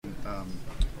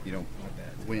You know,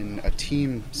 when a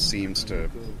team seems to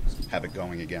have it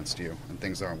going against you and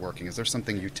things aren't working, is there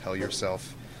something you tell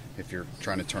yourself if you're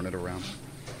trying to turn it around?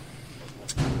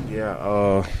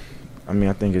 Yeah, I mean,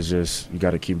 I think it's just you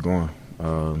got to keep going.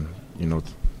 You know,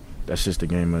 that's just the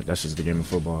game. That's just the game of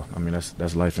football. I mean,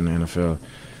 that's life in the NFL.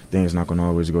 Things not going to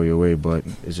always go your way, but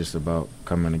it's just about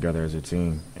coming together as a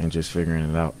team and just figuring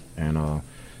it out and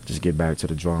just get back to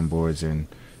the drawing boards and,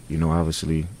 you know,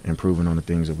 obviously improving on the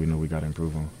things that we know we got to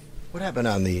improve on. What happened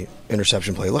on the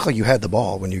interception play? It looked like you had the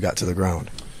ball when you got to the ground.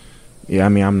 Yeah, I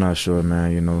mean, I'm not sure,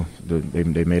 man. You know,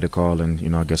 they made a call, and, you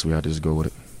know, I guess we had to just go with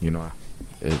it. You know,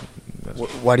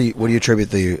 what do you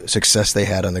attribute the success they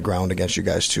had on the ground against you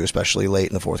guys to, especially late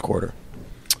in the fourth quarter?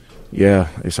 Yeah,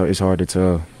 it's hard to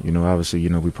tell. You know, obviously, you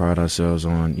know, we pride ourselves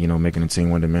on, you know, making the team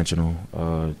one-dimensional,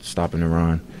 stopping the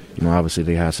run. You know, obviously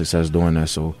they had success doing that,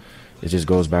 so it just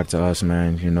goes back to us,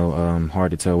 man. You know,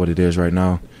 hard to tell what it is right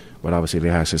now, but obviously they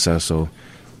had success, so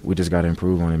we just got to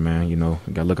improve on it, man. You know,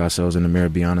 we got to look ourselves in the mirror,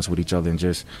 be honest with each other, and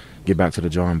just get back to the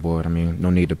drawing board. I mean, no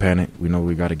need to panic. We know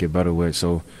we got to get better with it,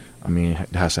 so, I mean,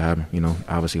 it has to happen. You know,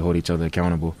 obviously hold each other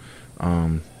accountable.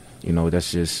 You know,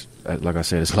 that's just, like I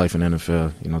said, it's life in the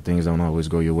NFL. You know, things don't always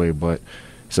go your way, but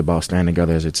it's about standing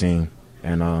together as a team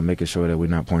and making sure that we're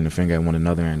not pointing the finger at one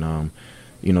another and,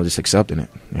 you know, just accepting it.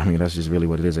 I mean, that's just really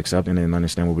what it is, accepting it and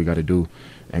understand what we got to do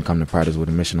and come to practice with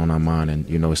a mission on our mind. And,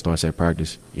 you know, it starts at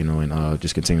practice, you know, and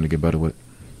just continue to get better with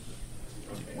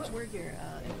it. What were your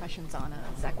impressions on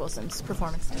Zach Wilson's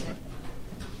performance today?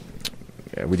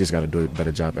 Yeah, we just got to do a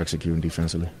better job executing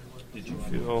defensively. Did you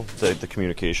feel that the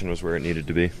communication was where it needed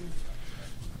to be?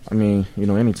 I mean, you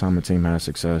know, anytime a team has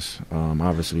success,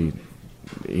 obviously,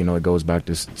 you know, it goes back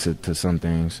to some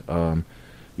things.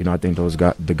 You know, I think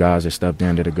the guys that stepped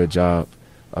in did a good job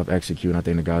of executing. I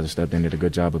think the guys that stepped in did a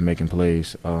good job of making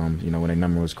plays. You know, when their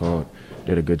number was called,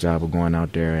 did a good job of going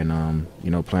out there and,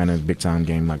 you know, playing a big-time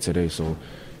game like today. So,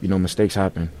 you know, mistakes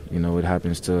happen. You know, it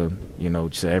happens to, you know,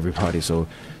 to everybody. So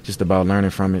just about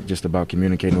learning from it, just about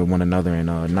communicating with one another and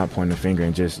not pointing the finger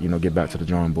and just, you know, get back to the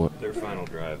drawing board. Their final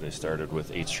drive, they started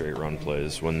with 8 straight run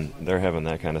plays. When they're having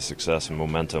that kind of success and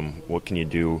momentum, what can you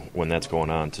do when that's going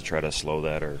on to try to slow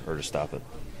that or to stop it?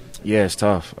 Yeah, it's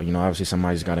tough. You know, obviously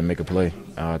somebody's got to make a play.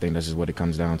 I think that's just what it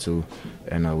comes down to,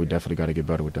 and we definitely got to get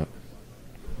better with that.